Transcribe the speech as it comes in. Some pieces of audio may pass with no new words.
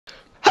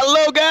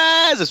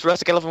Hello guys, it's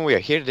Rustic Elephant. We are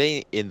here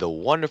today in the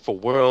wonderful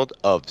world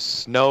of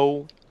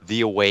Snow the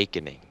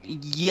Awakening.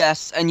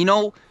 Yes, and you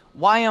know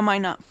why am I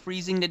not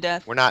freezing to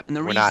death? We're not And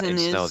the we're not reason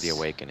in Snow the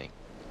Awakening.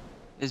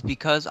 is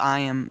because I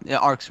am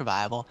Ark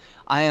Survival.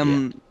 I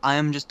Yeah.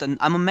 am just I'm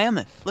a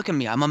mammoth. Look at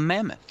me, I'm a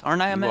mammoth.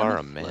 Aren't I a You mammoth? are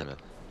a mammoth.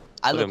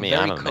 I Look at look me,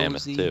 I'm very a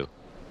mammoth cozy. too.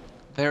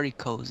 Very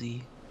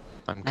cozy.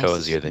 I'm Nice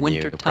cozier than you,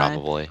 winter time.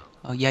 probably.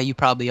 Oh yeah, you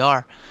probably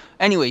are.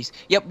 Anyways,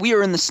 yep, we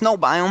are in the snow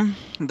biome,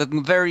 the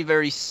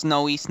very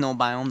snowy snow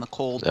biome, the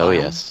cold Oh biome.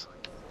 yes,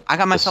 I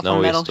got the myself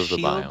a metal snowiest of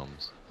the shield.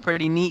 biomes.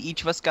 Pretty neat.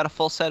 Each of us got a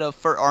full set of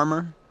fur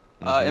armor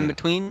in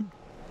between.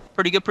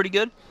 Pretty good, pretty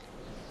good.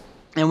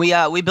 And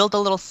we built a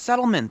little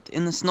settlement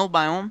in the snow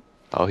biome,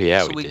 Oh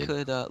yeah, so we we did.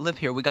 could live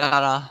here. We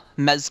got a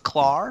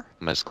Mezclar.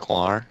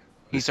 Mesclar.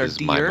 He's This our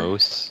is my deer.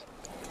 moose.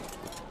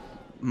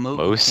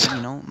 Moose.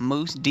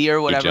 Moose, deer,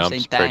 He whatever, jumps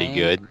same pretty thing.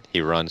 good. He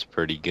runs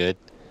pretty good.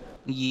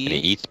 And he Yeah.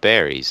 eats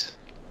berries.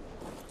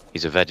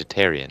 He's a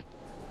vegetarian.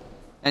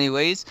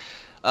 Anyways,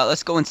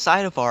 let's go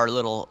inside of our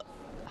little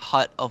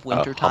hut of A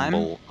winter time.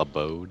 humble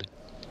abode.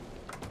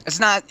 It's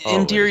not Oh, it is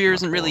interior much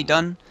isn't really warmer.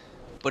 done,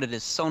 but it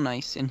is so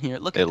nice in here.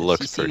 Look It at this.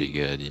 looks You see, pretty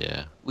good,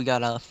 yeah. we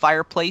got a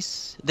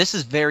fireplace. This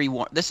is very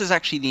warm. This is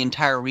actually the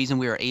entire reason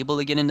we were able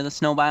to get into the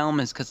snow biome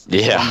is because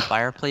this Yeah. one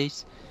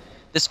fireplace.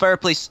 This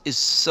fireplace is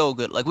so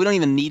good. Like, we don't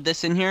even need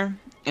this in here,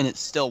 and it's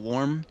still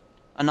warm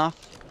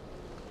enough.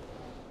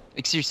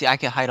 Like, seriously, I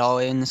could hide all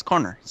the way in this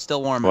corner. It's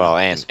still warm Well,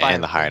 enough.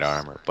 and the hide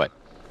armor, but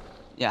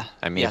Yeah.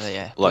 I mean,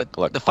 yeah. look,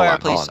 But the hold on,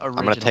 fireplace hold on.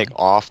 I'm gonna take originally.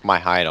 off my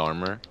hide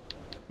armor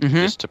Mm-hmm.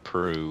 just to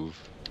prove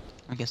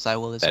I guess I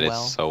will as that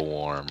well. it's so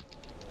warm.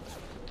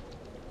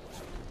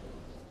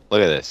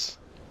 Look at this.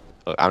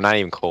 Look, I'm not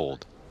even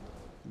cold.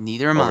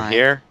 Neither am Over I.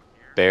 here,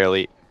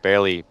 barely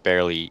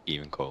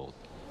even cold.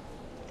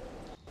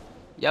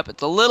 Yep,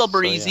 it's a little So, yeah.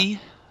 breezy.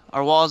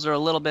 Our walls are a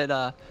little bit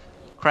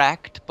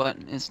cracked, but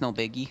it's no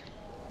biggie.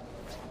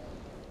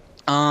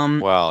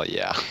 Well,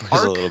 yeah, there's a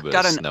Ark little bit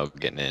got of an snow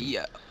getting in.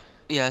 yeah,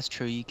 that's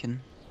true. You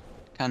can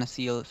kind of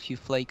see a few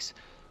flakes.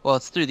 Well,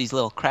 it's through these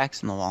little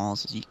cracks in the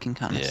walls. As you can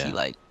kind of see, Yeah.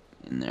 like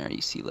in there,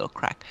 you see a little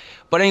crack.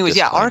 But anyways,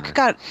 yeah, Disclaimer. Ark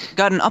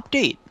got an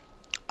update.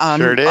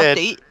 Sure did.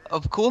 Update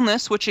of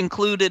coolness, which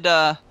included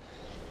not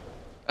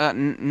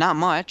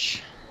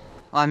much.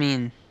 I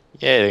mean,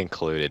 Yeah, it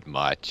included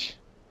much.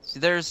 so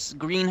there's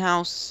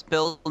greenhouse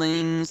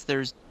buildings.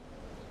 There's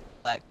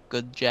that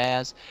good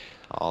jazz.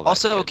 All that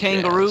Also, good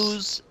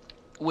kangaroos. jazz.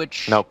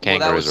 Which Nope, well, that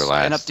kangaroos was are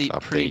an last update,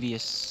 update.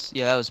 previous.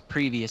 Yeah, that was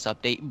previous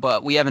update,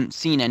 but we haven't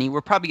seen any. We're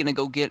probably gonna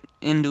go get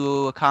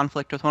into a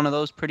conflict with one of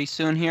those pretty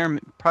soon here.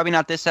 Probably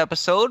not this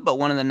episode, but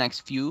one of the next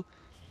few.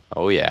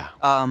 Oh yeah.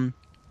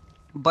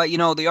 But you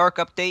know the Ark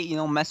update, you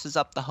know, messes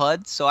up the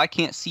HUD, so I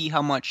can't see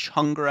how much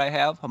hunger I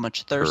have, how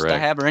much thirst I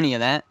Correct. have, or any of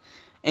that.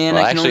 And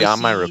Well, I can actually, only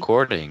on my see.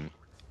 recording,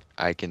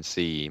 I can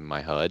see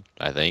my HUD.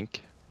 I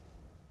think.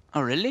 Oh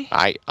really?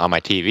 On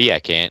my TV I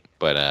can't,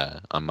 but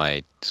on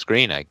my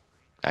screen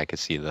I can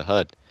see the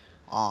HUD.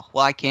 Oh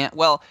well, I can't.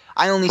 Well,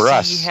 I only For see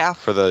us, half.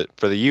 for the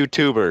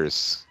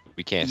YouTubers,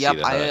 we can't see Yep,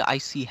 the HUD. I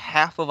see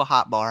half of a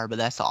hot bar, but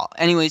that's all.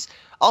 Anyways,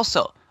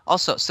 also,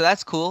 so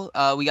that's cool.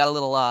 We got a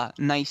little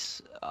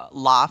nice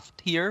loft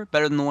here,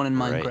 better than the one in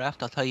Right. Minecraft.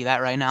 I'll tell you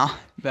that right now.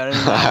 Better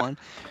than that one.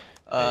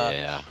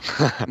 Yeah.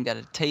 We got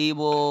a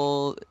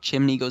table.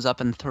 Chimney goes up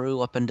and through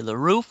up into the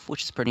roof,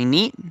 which is pretty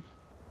neat.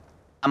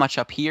 Not much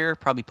up here.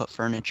 Probably put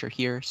furniture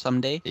here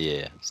someday.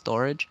 Yeah.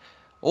 Storage.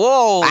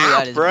 Whoa,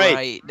 that is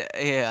bright. bright.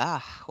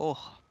 Yeah. Oh.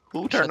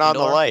 Who Shut turned the on the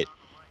door. light?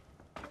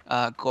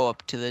 Go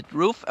up to the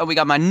roof, and we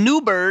got my new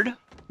bird,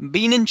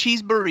 bean and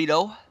cheese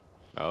burrito.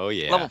 Oh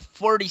yeah. Level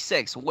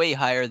 46, way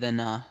higher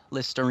than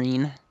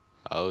Listerine.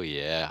 Oh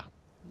yeah.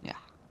 Yeah.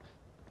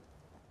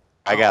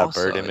 I got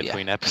Also, a bird in yeah.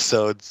 between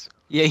episodes.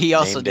 Yeah, he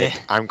also Named did.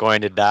 it, I'm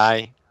going to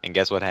die, and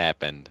guess what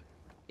happened?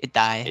 It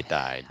died. It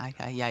died.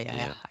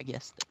 Yeah, I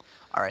guess.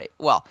 All right.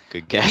 Well,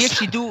 Good guess. we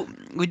actually do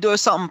have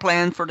something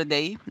planned for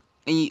today.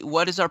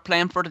 What is our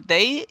plan for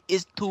today?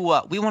 Is to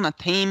we want to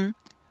tame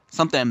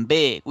something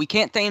big. We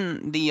can't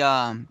tame the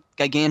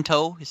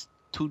Giganto. It's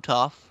too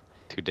tough.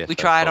 Too difficult. We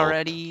tried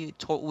already.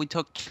 We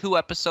took 2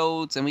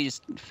 episodes and we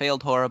just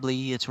failed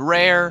horribly. It's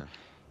rare. Yeah.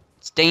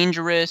 It's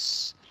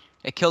dangerous.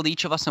 It killed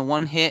each of us in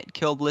one hit.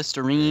 Killed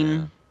Listerine.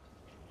 Yeah.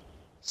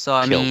 So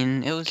I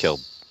mean, it was Killed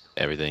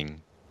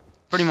everything.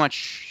 pretty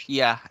much.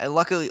 Yeah. And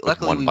luckily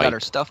one we got bite. our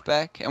stuff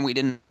back and we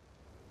didn't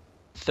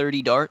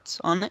 30 darts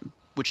on it,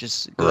 which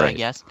is good, I Right.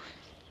 guess.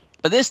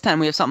 But this time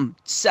we have something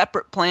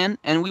separate planned,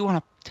 and we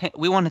want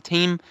to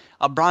tame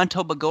a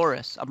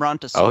Brontosaurus, a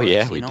Brontosaurus. Oh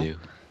yeah, you we know? do.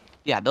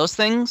 Yeah, those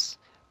things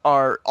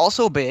are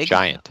also big,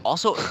 Giant.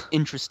 also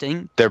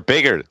interesting. They're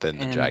bigger than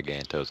the And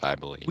Gigantos, I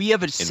believe. We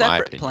have a my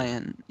separate opinion.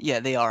 plan. Yeah,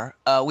 they are.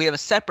 We have a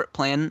separate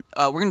plan.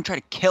 We're gonna try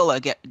to kill a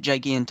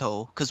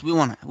Giganto because we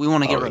wanna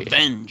get Oh, yeah.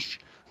 revenge.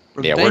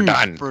 Yeah, we're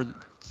done.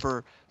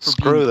 For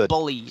Screw being the-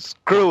 bullied.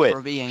 Screw For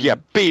it. being, Yeah,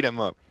 beat him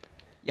up.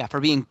 Yeah, for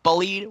being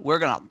bullied. We're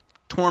gonna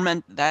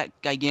torment that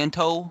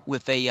Giganto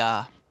with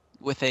a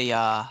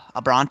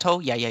Bronto.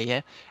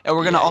 Yeah. And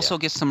we're gonna Yeah, also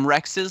get some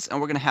Rexes,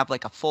 and we're gonna have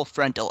like a full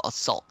frontal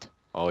assault.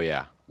 Oh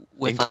yeah,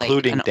 with like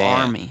including an Dan.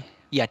 army.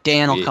 Yeah,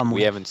 Dan will come We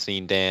with. haven't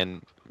seen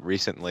Dan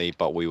recently,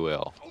 but we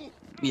will.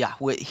 Yeah,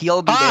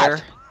 he'll be Hot!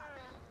 there.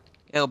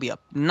 It'll be a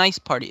nice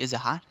party. Is it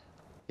hot?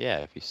 Yeah,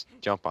 if you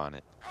jump on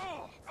it.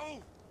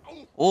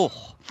 Oh,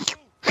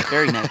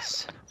 very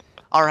nice.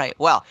 All right.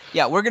 Well,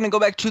 yeah, we're gonna go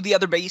back to the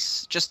other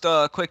base. Just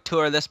a quick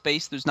tour of this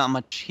base. There's not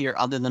much here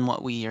other than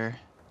what we are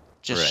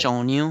just Right.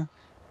 showing you.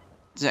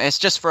 It's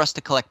just for us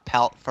to collect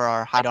pelt for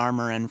our hide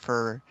armor and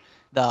for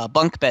the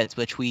bunk beds,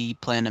 which we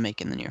plan to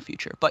make in the near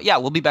future. But yeah,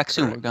 we'll be back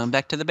soon. We're Correct. going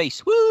back to the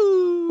base.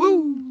 Woo!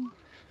 Woo!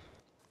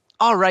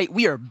 All right,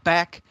 we are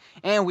back,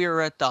 and we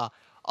are at the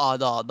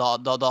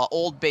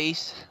old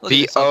base. Look at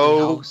The this ugly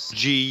house.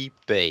 OG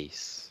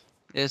base.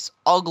 This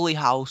ugly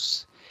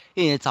house.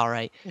 It's all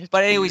right. It's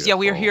But anyways, yeah,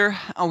 we are beautiful.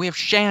 here. We have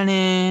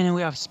Shannon, and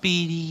we have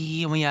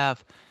Speedy, and we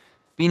have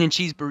bean and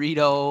cheese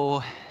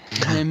burrito.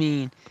 I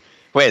mean,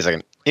 Wait a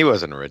second. He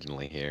wasn't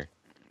originally here.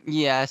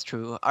 yeah, that's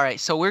true. All right,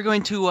 so we're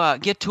going to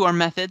get to our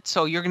method.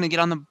 So you're gonna get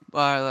on the.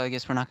 I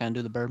guess we're not gonna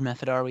do the bird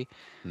method, are we?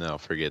 No,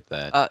 forget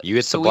that. You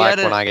get So the we had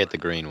black one, a- I get the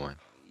green one.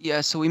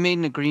 Yeah, so we made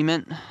an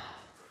agreement.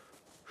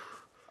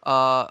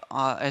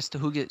 As to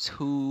who gets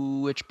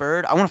which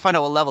bird. I want to find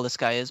out what level this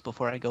guy is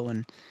before I go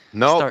and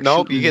Nope, start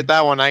nope. You shooting. get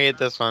that one, I get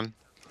this one.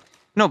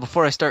 No,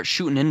 before I start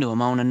shooting into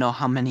him, I want to know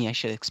how many I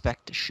should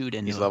expect to shoot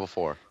into He's him. level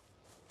 4.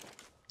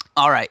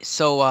 All right,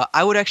 so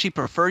I would actually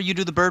prefer you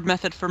do the bird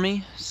method for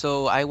me.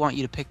 So I want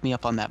you to pick me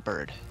up on that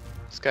bird.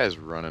 This guy's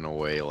running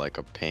away like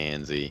a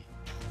pansy.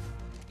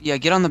 Yeah,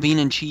 get on the bean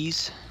and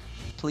cheese,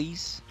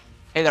 please.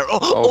 Hey there.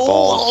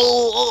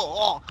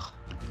 Oh, balls.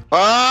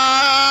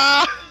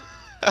 Ah!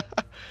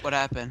 What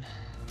happened?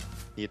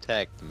 He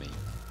attacked me.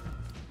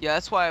 Yeah,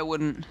 that's why I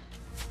wouldn't.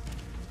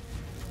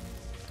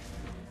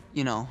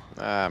 You know,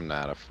 I'm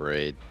not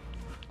afraid.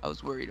 I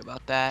was worried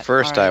about that.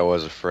 First All I right.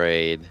 was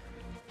afraid.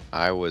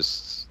 I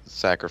was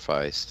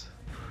sacrificed.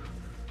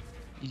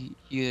 Can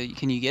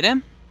you get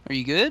him? Are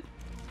you good?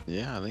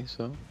 Yeah, I think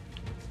so.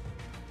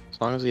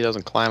 As long as he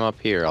doesn't climb up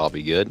here, I'll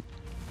be good.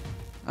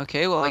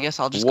 Okay, well I guess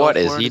I'll just What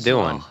go is for it he as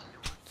doing? well.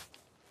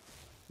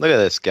 Look at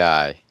this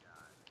guy.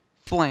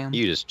 Flam.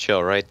 You just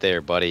chill right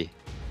there, buddy.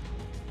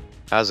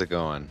 How's it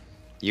going?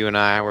 You and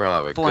I, we'll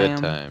have a Flam.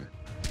 good time.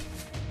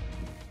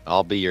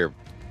 I'll be your...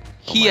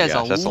 Oh He my has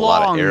gosh, a that's a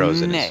lot of long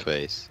arrows in his neck.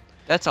 face.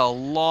 That's a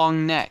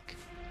long neck.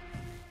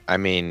 I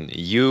mean,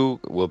 you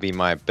will be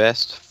my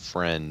best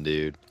friend,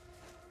 dude.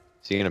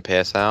 Is he gonna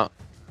pass out?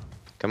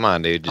 Come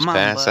on, dude, just Come on,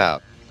 pass bud.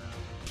 out.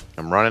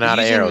 I'm running out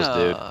of Using, arrows,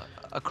 dude.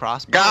 A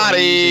crossbow. Got or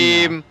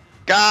using, him!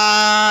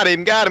 Got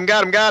him! Got him!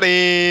 Got him! Got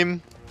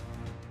him!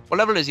 what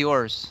level is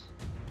yours?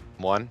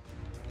 1.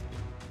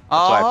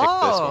 Oh. why I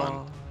picked this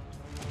one.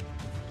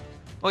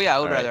 Oh yeah, I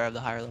would All right. rather have the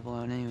higher level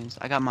one. Anyways,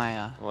 I got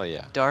my Well,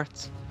 yeah.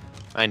 darts.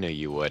 I knew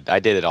you would. I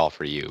did it all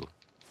for you.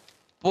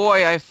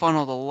 Boy, I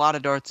funneled a lot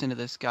of darts into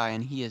this guy,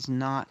 and he is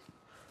not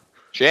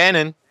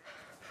Shannon!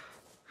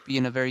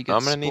 being a very good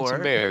I'm gonna need some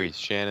sport. berries,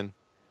 Shannon.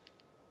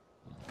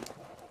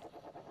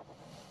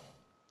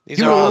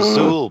 These are all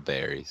Zool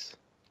berries.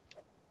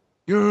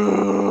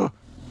 Yeah.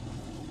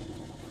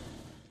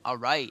 All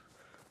right.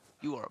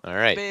 You are a All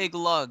right. big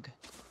lug.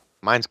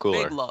 Mine's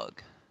cooler. Big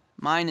lug.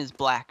 Mine is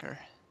blacker.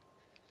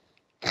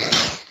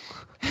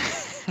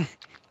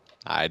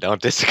 I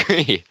don't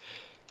disagree. These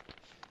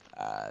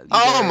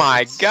Oh are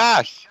my its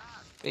gosh!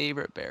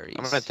 Favorite berries.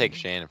 I'm gonna take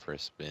Shannon for a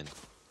spin.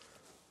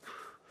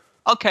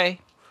 Okay.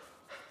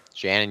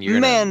 Shannon, you're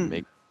Man, gonna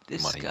make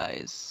this money. guy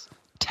is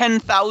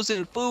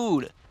 10,000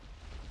 food.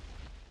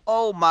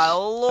 Oh my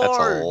lord.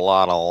 That's a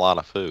lot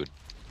of food.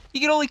 He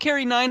can only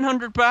carry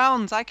 900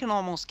 pounds. I can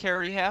almost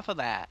carry half of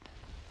that.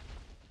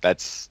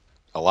 That's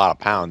a lot of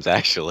pounds,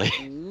 actually.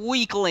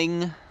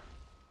 Weakling.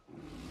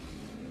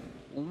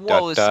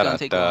 Whoa, this is gonna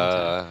take a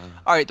long time.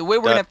 Alright, the way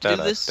we're gonna have to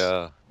do this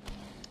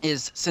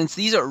is, since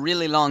these are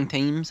really long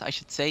teams, I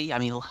should say, I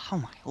mean, oh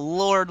my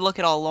lord, look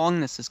at how long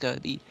this is gonna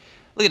be.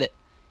 Look at it.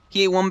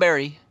 He ate one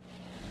berry,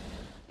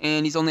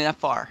 and he's only that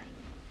far.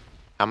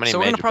 How many So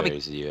we're gonna major probably-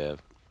 berries do you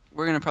have?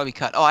 We're gonna probably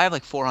cut. Oh, I have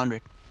like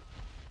 400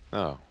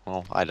 Oh,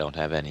 well, I don't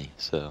have any,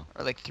 so.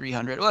 or like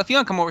 300. Well, if you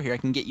wanna come over here, I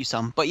can get you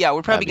some. But yeah,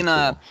 we're probably That'd be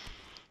gonna cool.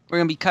 we're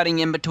gonna be cutting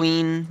in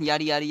between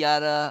yada yada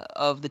yada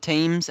of the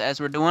teams as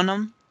we're doing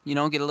them. You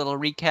know, get a little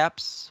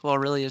recaps. Well,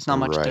 really, there's not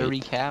much to Right.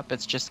 recap.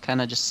 It's just kind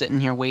of just sitting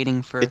here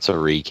waiting for It's a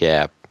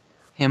recap.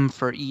 him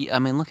for eat. I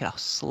mean, look at how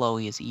slow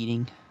he is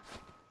eating.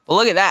 But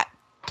look at that,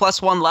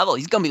 +1 level.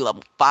 He's gonna be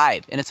level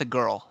 5, and it's a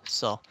girl.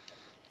 So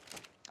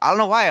I don't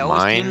know why I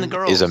always team the Mine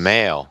girls. is a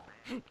male.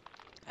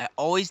 I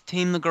always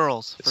team the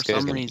girls This for guy's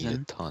some gonna eat a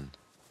reason. ton.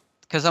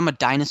 Because I'm a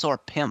dinosaur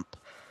pimp.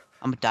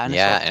 I'm a dinosaur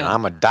Yeah, pimp. and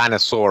I'm a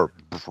dinosaur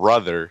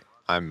brother.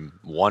 I'm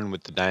one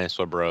with the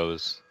dinosaur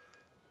bros.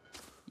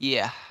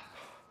 Yeah.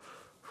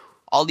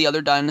 All the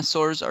other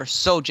dinosaurs are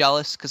so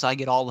jealous because I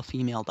get all the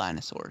female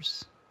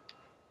dinosaurs.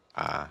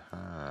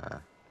 Uh-huh.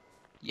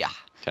 Yeah.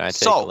 Can I take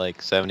So,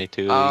 like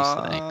 72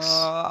 of these? Thanks.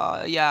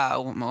 Yeah.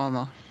 Well,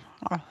 no.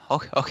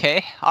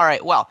 Okay. All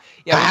right. Well,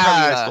 yeah. We're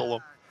Ah, probably, solo.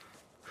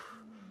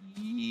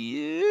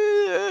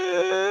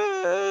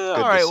 yeah.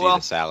 Good All to right, see well,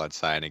 the salad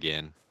sign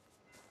again.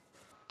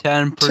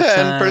 10%.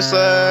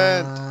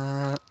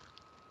 10%.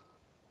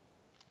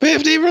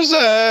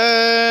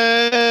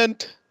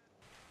 50%.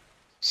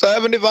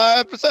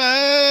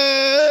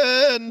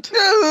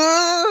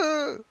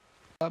 75%.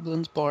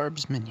 Goblins,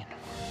 barbs, minion.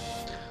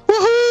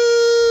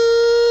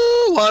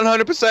 Woohoo!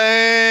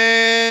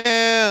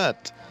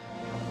 100%.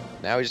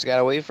 Now we just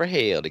gotta wait for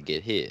Hale to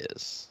get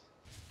his.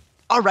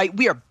 All right,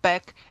 we are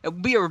back.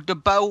 We are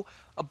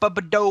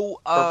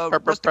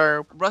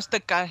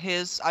Rustic got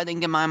his. I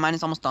think mine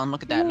is almost done.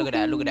 Look at that. Look at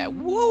that. Look at that.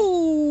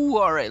 Woo!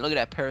 All right, look at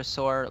that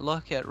Parasaur.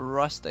 Look at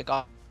Rustic.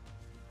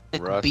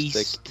 Rustic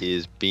Beast.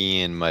 is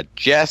being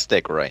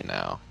majestic right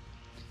now.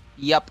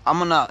 Yep, I'm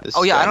gonna. This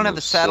Oh yeah, guy I don't have the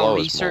moves saddle slow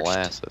as researched.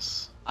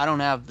 molasses. I don't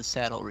have the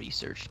saddle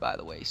researched, by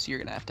the way. So you're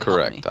gonna have to help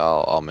me. Correct.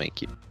 I'll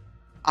make you.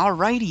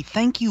 Alrighty,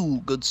 thank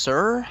you, good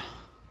sir.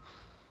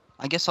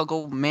 I guess I'll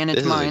go manage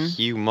This mine. is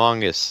a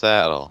humongous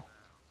saddle.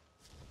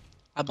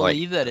 I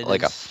believe that it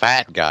like is. a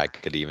fat guy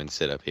could even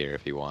sit up here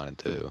if he wanted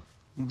to.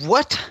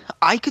 What?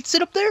 I could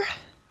sit up there?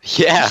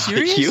 Yeah,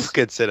 serious? you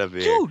could sit up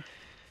here. Dude,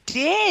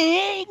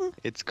 dang.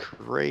 It's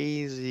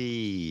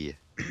crazy.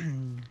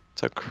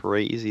 It's how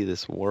crazy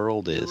this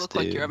world is, You look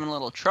dude. like you're having a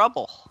little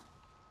trouble.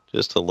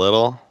 Just a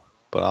little,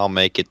 but I'll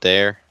make it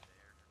there.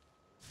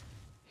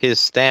 His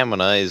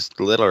stamina is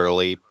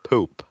literally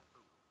poop.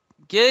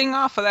 Getting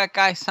off of that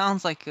guy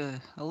sounds like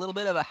a little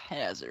bit of a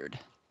hazard.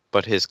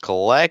 But his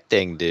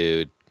collecting,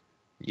 dude,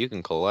 you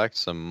can collect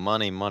some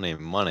money.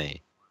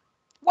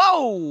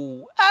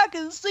 Whoa! I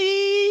can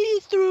see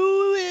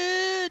through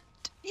it.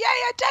 Yeah,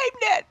 I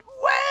timed it.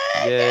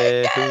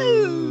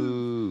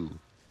 Yahoo!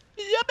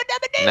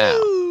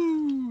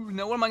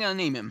 Now, what am I gonna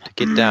name him? To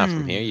get down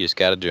from here, you just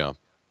gotta jump.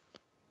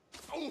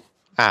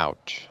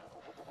 Ouch.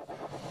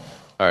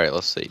 Alright,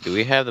 let's see. Do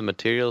we have the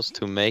materials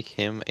to make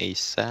him a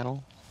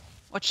saddle?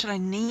 What should I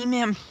name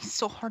him? He's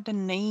so hard to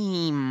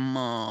name.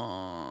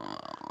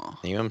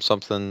 Name him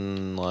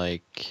something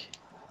like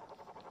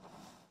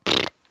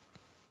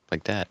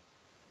that.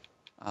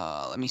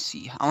 Let me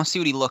see. I want to see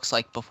what he looks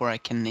like before I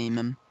can name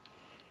him.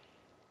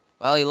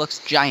 Well, he looks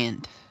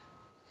giant.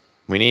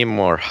 We need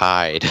more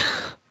hide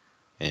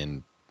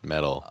and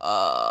metal.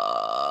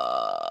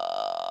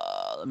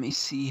 Let me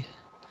see.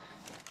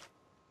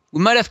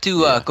 We might have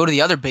to go to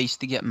the other base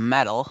to get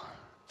metal.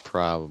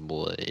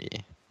 Probably.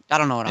 I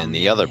don't know what I'm And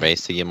naming the other yet.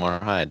 base to get more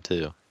hide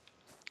too.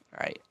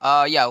 Alright.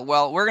 Yeah,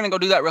 well, we're gonna go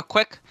do that real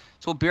quick,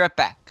 so we'll be right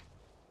back.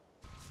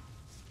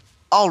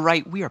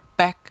 Alright, we are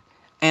back.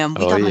 And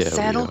we got my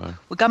saddle.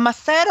 We got my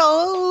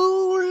saddle.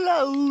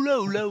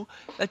 Low.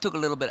 That took a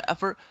little bit of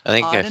effort. I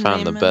think I to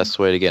found the name him. best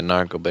way to get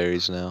narco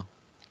berries now.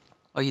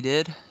 Oh, you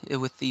did?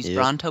 With these Yep.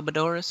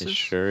 Brontobadoruses? It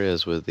sure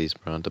is with these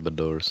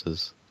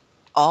Brontobadoruses.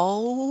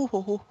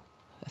 Oh,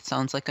 that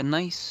sounds like a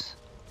nice.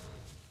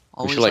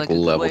 We Always should like a good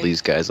level way.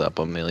 these guys up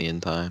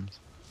 1,000,000 times.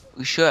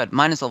 We should.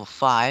 Mine is level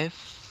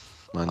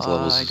 5. Mine's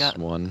level I got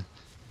 1.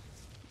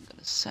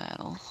 a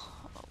saddle.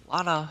 A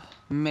lot of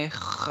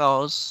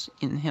mechos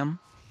in him.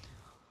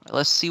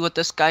 Let's see what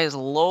this guy is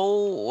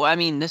low. I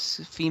mean,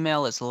 this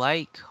female is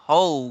like.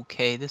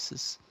 Okay, this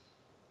is.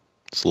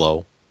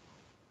 Slow.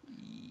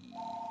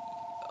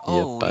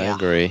 Oh, yep, I yeah.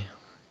 agree.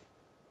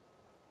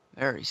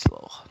 Very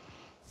slow.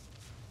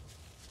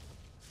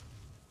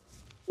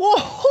 Whoa,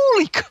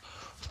 holy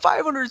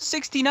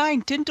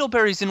 569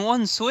 Tintelberries in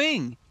one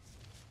swing.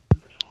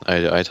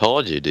 I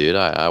told you, dude.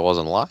 I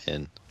wasn't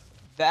lying.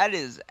 That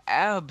is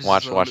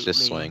absolutely. Watch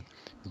this swing.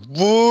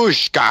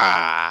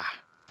 Whooshka!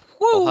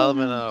 Woo!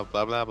 Level up,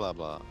 blah blah blah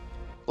blah.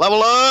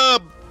 Level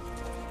up!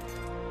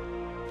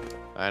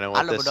 I know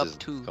what this is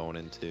going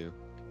into.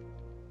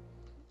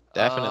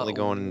 Definitely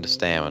going into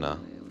stamina.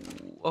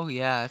 Oh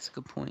yeah, that's a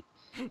good point.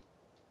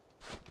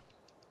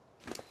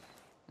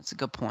 That's a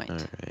good point.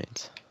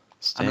 Alright.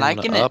 I'm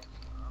liking it.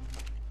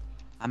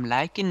 I'm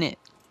liking it.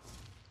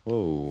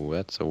 Whoa,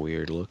 that's a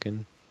weird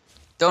looking.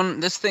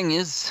 This thing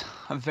is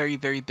a very,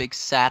 very big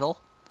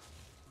saddle.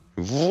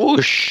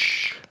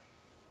 Whoosh!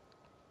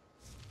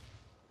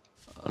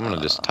 I'm gonna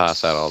just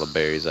toss out all the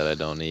berries that I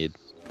don't need.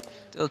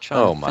 Still trying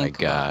Oh to my think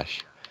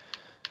gosh.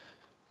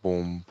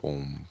 Boom,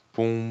 boom,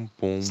 boom,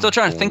 boom. Still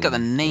trying to think of the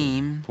boom,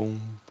 name.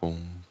 Boom,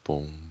 boom,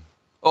 boom.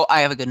 Oh,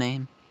 I have a good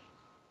name.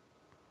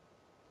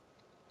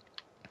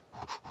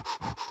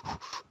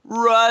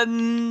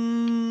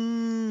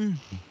 Run!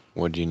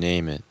 What'd you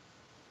name it?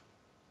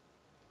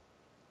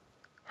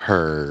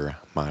 Her,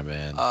 my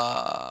bad.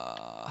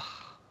 I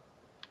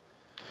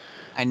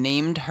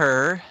named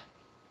her.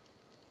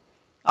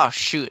 Oh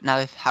shoot!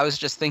 Now I was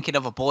just thinking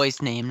of a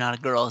boy's name, not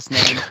a girl's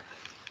name.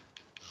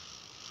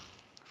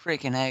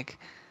 Freaking heck.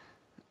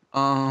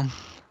 I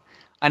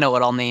know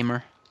what I'll name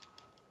her.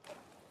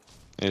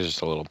 There's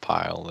just a little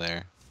pile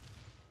there.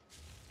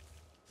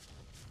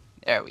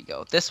 There we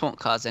go. This won't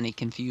cause any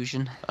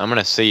confusion. I'm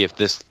gonna see if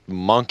this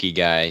monkey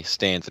guy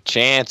stands a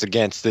chance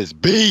against this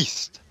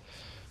beast.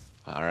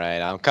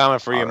 Alright, I'm coming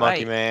for you,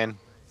 monkey man.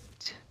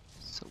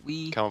 So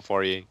we Coming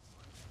for you.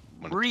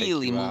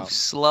 really move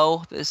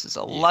slow. This is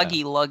a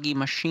luggy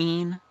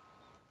machine.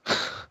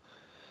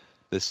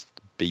 This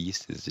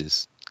beast is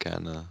just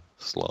kind of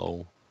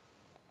slow.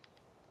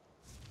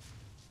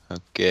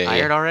 Okay.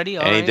 Tired already?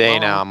 All Any right, day well,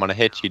 now, I'm gonna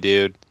hit you,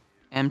 dude.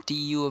 empty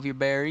you of your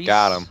berries.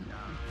 Got him.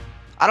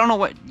 I don't know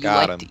what you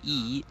Got like him. to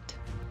eat,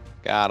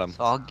 Got him.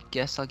 so I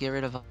guess I'll get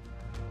rid of them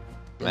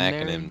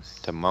Macking him berries.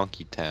 to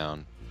Monkey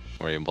Town,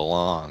 where he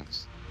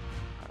belongs.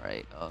 All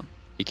right.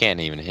 He can't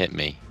even hit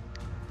me.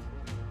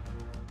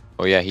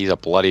 Oh yeah, he's a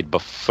bloodied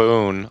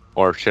buffoon,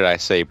 or should I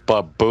say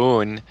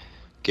baboon?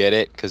 Get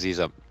it? Cause he's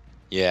a,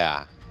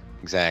 yeah,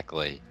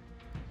 exactly.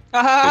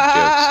 Good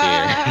jokes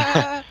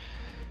here.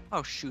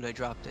 Oh shoot! I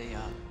dropped a.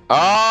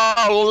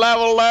 Oh,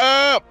 level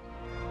up!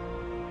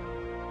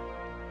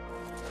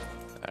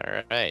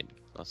 All right,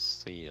 let's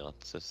see.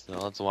 Let's.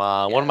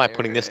 What am I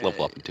putting this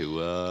level up to?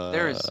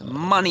 There's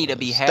money to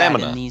be had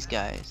stamina. in these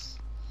guys.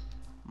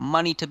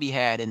 Money to be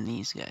had in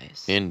these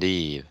guys.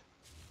 Indeed.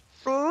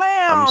 Flam!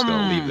 I'm just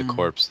gonna leave the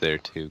corpse there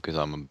too, cause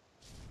I'm a.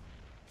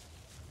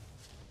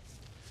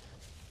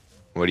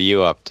 What are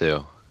you up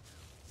to?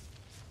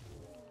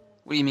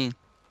 What do you mean?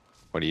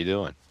 What are you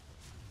doing?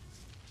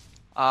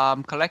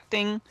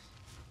 Collecting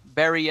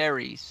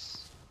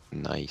berries.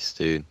 Nice,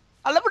 dude.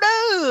 I leveled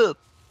up.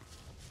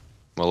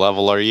 What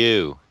level are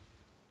you?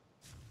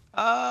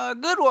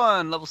 Good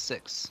one. Level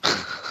 6.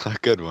 A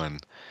good one.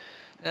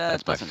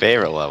 That's my doesn't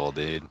favorite really- level,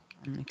 dude.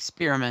 I'm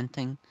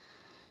experimenting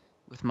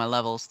with my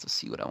levels to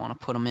see what I want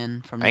to put them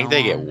in from I think now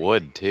they get on.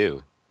 wood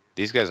too.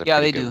 These guys are Yeah,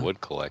 pretty they good do.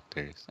 wood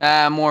collectors.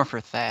 More for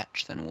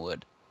thatch than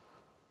wood.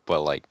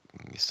 But like,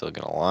 you still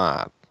get a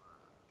lot.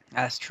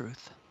 That's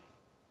truth.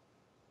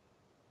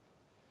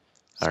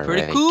 It's All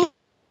pretty right, cool.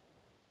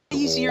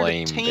 Easier to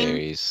lame tame.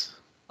 berries.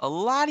 A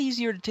lot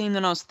easier to tame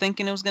than I was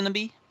thinking it was gonna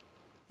be.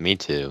 Me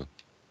too.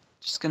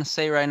 Just gonna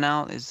say right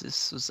now is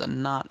this was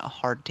not a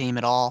hard tame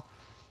at all.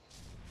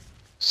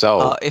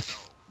 So,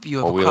 If you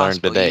have what a we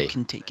learned crossbow, today. you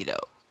can take it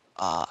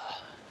out.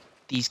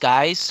 These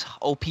guys,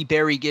 OP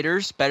berry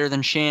getters, better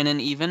than Shannon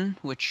even,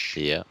 which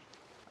yeah,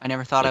 I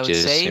never thought I which would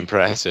is say.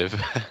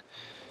 impressive.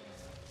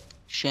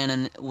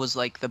 Shannon was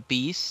like the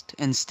beast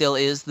and still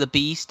is the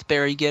beast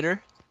berry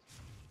getter.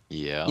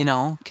 yeah. You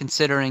know,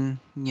 considering,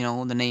 you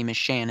know, the name is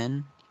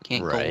Shannon.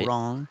 Can't Right. go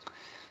wrong.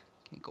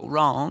 Can't go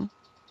wrong.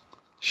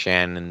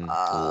 Shannon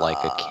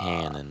like a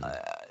cannon.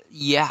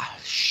 Yeah.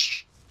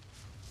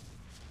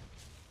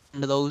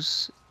 Into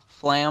those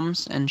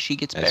flams and she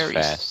gets As berries.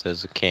 fast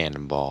as a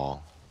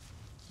cannonball.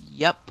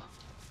 Yep.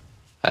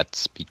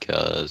 That's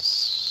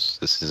because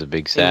this is a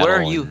big Hey, saddle. where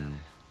are you? And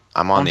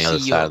I'm on Don't the other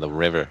see side you. of the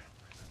river,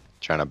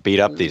 trying to beat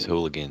up these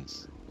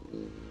hooligans.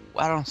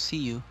 I don't see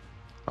you.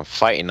 I'm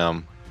fighting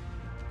them.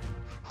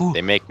 Ooh.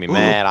 They make me Ooh.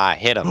 mad. I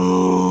hit them.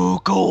 Ooh,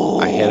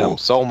 go! I hit them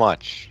so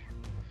much.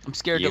 I'm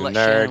scared You to let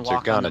Shannon nerds are walk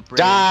on the gonna bridge.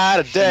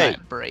 die She today.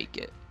 might break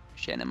it.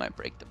 Shannon might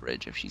break the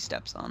bridge if she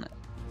steps on it.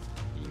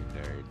 You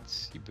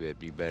nerds,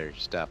 you better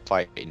stop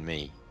fighting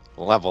me.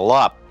 Level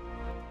up.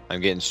 I'm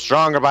getting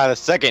stronger by the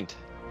second.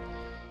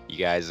 You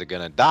guys are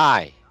gonna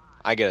die.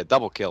 I get a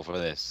double kill for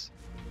this.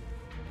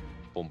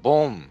 Boom,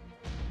 boom.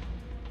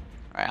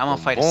 Alright, I'm gonna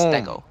Boom, fight a boom.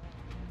 stego.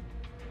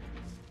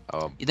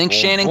 You think Boom,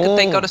 Shannon could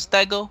take out a boom.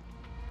 stego?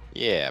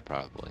 Yeah,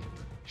 probably.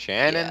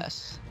 Shannon?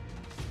 Yes.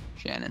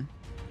 Shannon.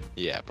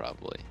 Yeah,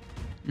 probably.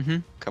 Mm-hmm.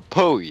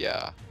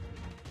 Kapuya.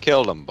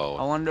 Killed them both.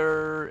 I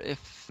wonder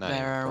if Not even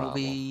a there will problem.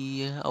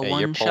 be a Hey,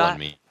 one you're shot. pulling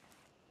me.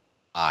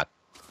 Ah.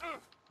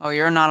 Oh,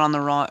 you're not on the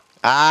wrong.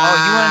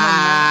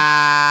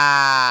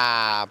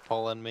 Ah,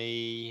 pulling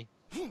me.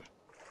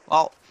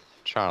 Well,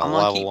 Trying to I'm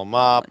gonna keep level them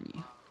up. following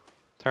you.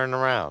 Turn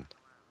around.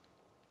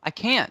 I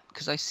can't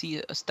because I see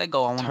a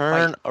stego I want to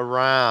Turn fight.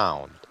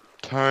 around.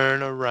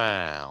 Turn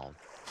around.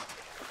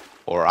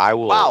 Or I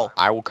will. Wow.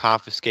 I will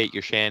confiscate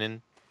your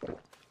Shannon.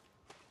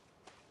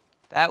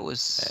 That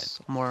was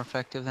more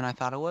effective than I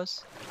thought it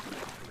was.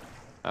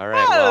 All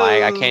right. Well, I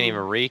Whoa. can't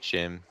even reach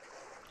him.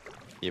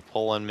 You're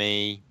pulling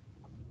me.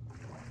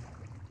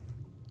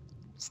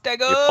 Stego!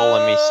 You're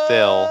pulling me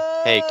still.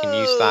 Hey, can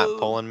you stop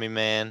pulling me,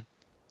 man?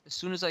 As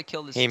soon as I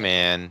kill this Hey, stego.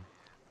 man.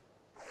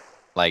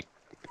 Like,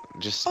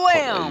 just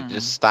Blam!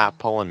 stop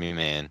pulling me,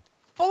 man.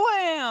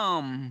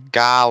 Blam!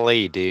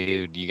 Golly,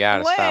 dude, you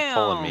gotta stop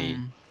pulling me.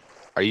 Blam!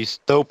 Are you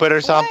stupid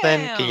or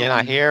something? Can you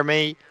not Blam! hear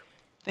me?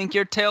 Think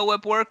your tail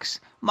whip works?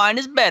 Mine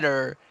is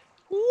better.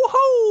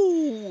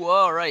 Woohoo!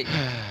 All right.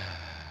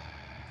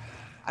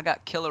 I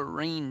got killer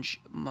range.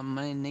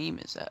 My name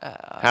is.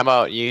 How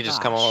about you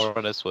just come gosh.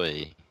 over this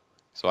way,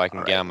 so I can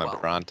All get right, on my well.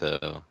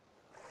 Bronto?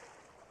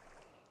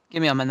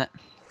 Give me a minute.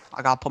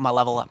 I gotta put my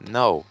level up.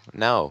 No,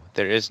 no,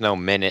 there is no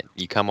minute.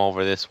 You come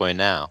over this way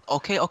now.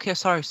 Okay,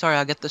 sorry.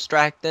 I get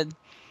distracted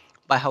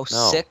by how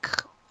No. sick,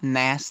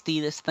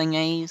 nasty this thing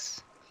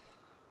is.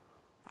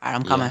 Alright,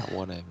 I'm coming. Yeah,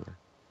 whatever.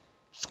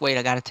 Just wait,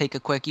 I gotta take a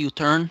quick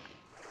U-turn.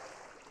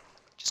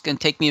 Just gonna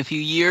take me a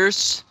few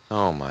years.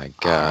 Oh my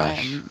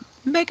gosh. I'm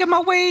making my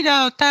way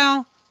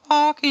downtown,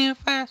 walking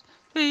fast.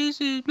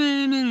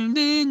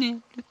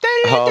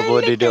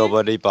 Hubbity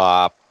dubbity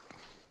bop.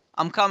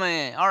 I'm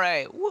coming.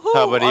 Alright, woohoo!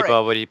 Hubbity Alright.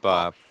 bubbity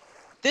bop.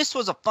 This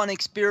was a fun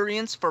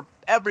experience for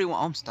everyone.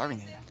 Oh, I'm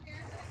starving.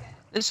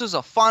 This was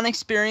a fun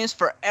experience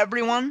for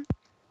everyone.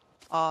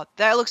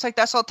 That looks like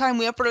that's all the time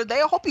we have for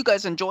today. I hope you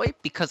guys enjoy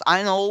because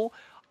I know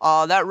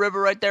that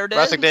river right there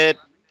Rustic did. did.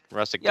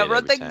 Rustic Yeah, did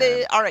right every there.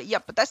 time. All right, yeah,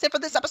 but that's it for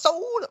this episode.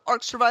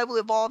 Ark Survival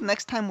Evolved.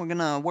 Next time we're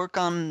gonna work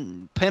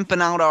on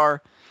pimping out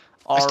our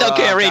I still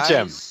can't reach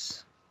him.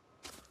 guys.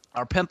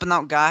 Our pimping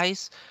out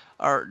guys.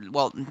 Our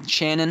well,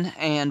 Shannon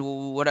and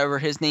whatever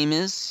his name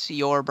is,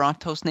 your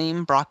Bronto's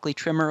name, broccoli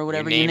trimmer or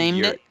whatever you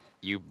named it.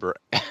 You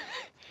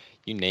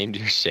you named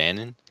your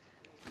Shannon?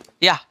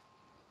 Yeah.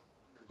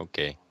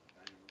 Okay.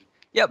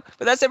 Yep.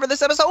 But that's it for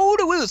this episode.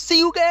 We'll see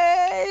you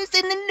guys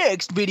in the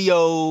next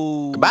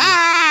video.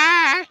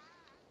 Goodbye.